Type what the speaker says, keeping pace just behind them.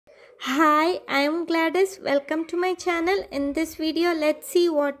Hi, I am Gladys. Welcome to my channel. In this video, let's see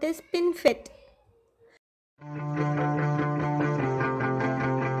what is PINFET.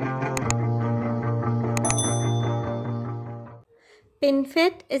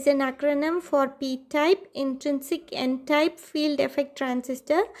 PINFET is an acronym for P-type, intrinsic N-type field effect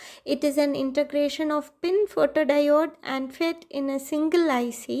transistor. It is an integration of PIN photodiode and FET in a single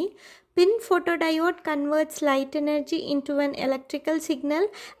IC. PIN photodiode converts light energy into an electrical signal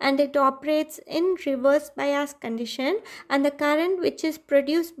and it operates in reverse bias condition, and the current which is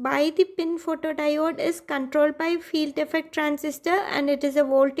produced by the PIN photodiode is controlled by field effect transistor, and it is a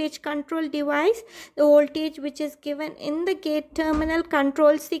voltage control device. The voltage which is given in the gate terminal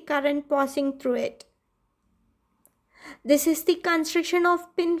controls the current passing through it. This is the construction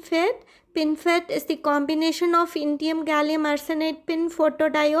of PINFET. PINFET is the combination of indium gallium arsenide PIN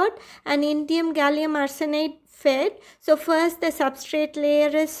photodiode and indium gallium arsenide FET. So first the substrate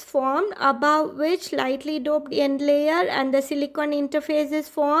layer is formed, above which lightly doped end layer and the silicon interface is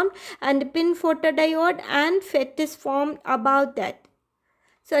formed, and the PIN photodiode and FET is formed above that.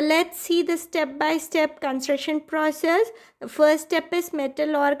 So let's see the step-by-step construction process. The first step is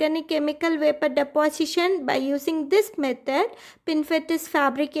metal organic chemical vapor deposition. By using this method, PINFET is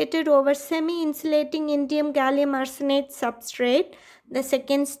fabricated over semi-insulating indium gallium arsenide substrate. The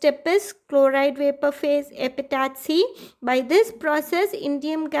second step is chloride vapor phase epitaxy. By this process,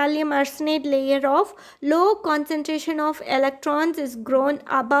 indium gallium arsenide layer of low concentration of electrons is grown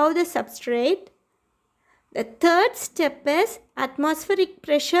above the substrate. The third step is atmospheric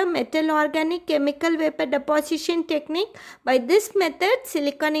pressure metal organic chemical vapor deposition technique. By this method,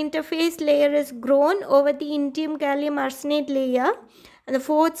 silicon interface layer is grown over the indium gallium arsenide layer. And the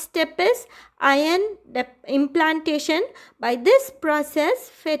fourth step is ion implantation. By this process,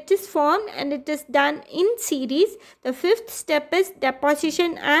 FET is formed and it is done in series. The fifth step is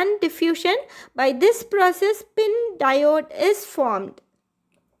deposition and diffusion. By this process, PIN diode is formed.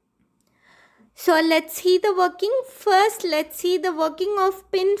 So let's see the working. First, let's see the working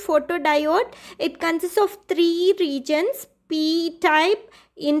of PIN photodiode. It consists of three regions: P-type,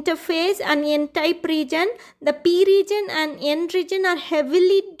 interface and N-type region. The P region and N region are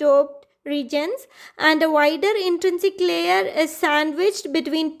heavily doped regions, and a wider intrinsic layer is sandwiched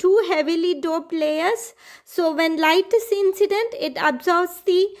between two heavily doped layers. So when light is incident, it absorbs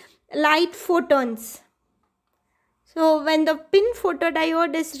the light photons. So when the PIN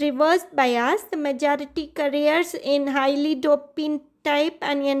photodiode is reverse bias, the majority carriers in highly doped PIN type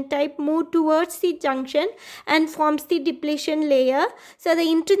and N type move towards the junction and forms the depletion layer. So the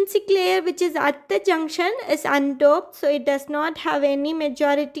intrinsic layer which is at the junction is undoped, so it does not have any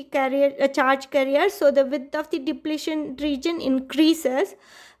majority carrier charge carrier, so the width of the depletion region increases.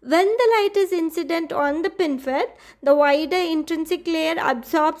 When the light is incident on the PINFET, the wider intrinsic layer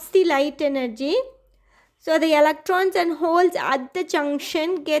absorbs the light energy. So the electrons and holes at the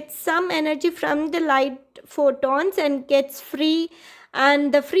junction get some energy from the light photons and gets free,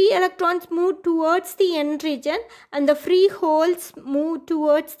 and the free electrons move towards the N region and the free holes move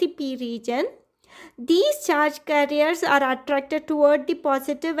towards the P region. These charge carriers are attracted toward the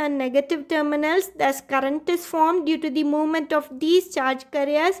positive and negative terminals. Thus, current is formed due to the movement of these charge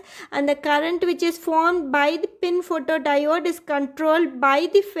carriers, and the current which is formed by the PIN photodiode is controlled by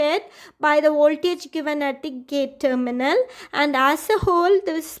the FET by the voltage given at the gate terminal. And as a whole,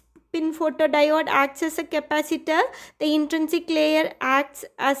 this PIN photodiode acts as a capacitor, the intrinsic layer acts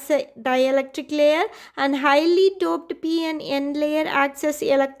as a dielectric layer, and highly doped P and N layer acts as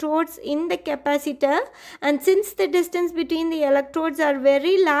electrodes in the capacitor. And since the distance between the electrodes are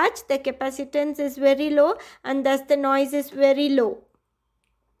very large, the capacitance is very low and thus the noise is very low.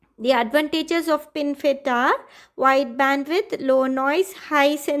 The advantages of PINFET are wide bandwidth, low noise,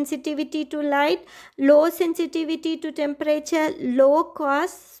 high sensitivity to light, low sensitivity to temperature, low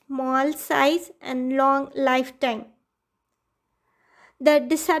cost, small size and long lifetime. The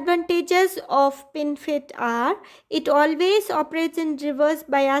disadvantages of PINFET are it always operates in reverse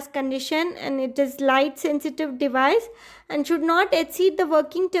bias condition, and it is light sensitive device and should not exceed the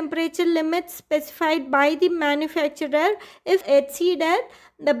working temperature limits specified by the manufacturer. If exceeded,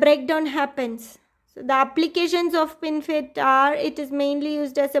 the breakdown happens. So the applications of PINFET are, it is mainly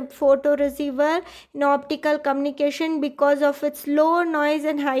used as a photo receiver in optical communication because of its low noise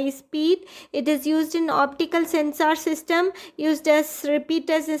and high speed. It is used in optical sensor system, used as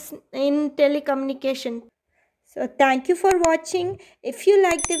repeaters in telecommunication. So thank you for watching. If you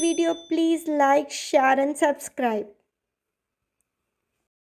like the video, please like, share and subscribe.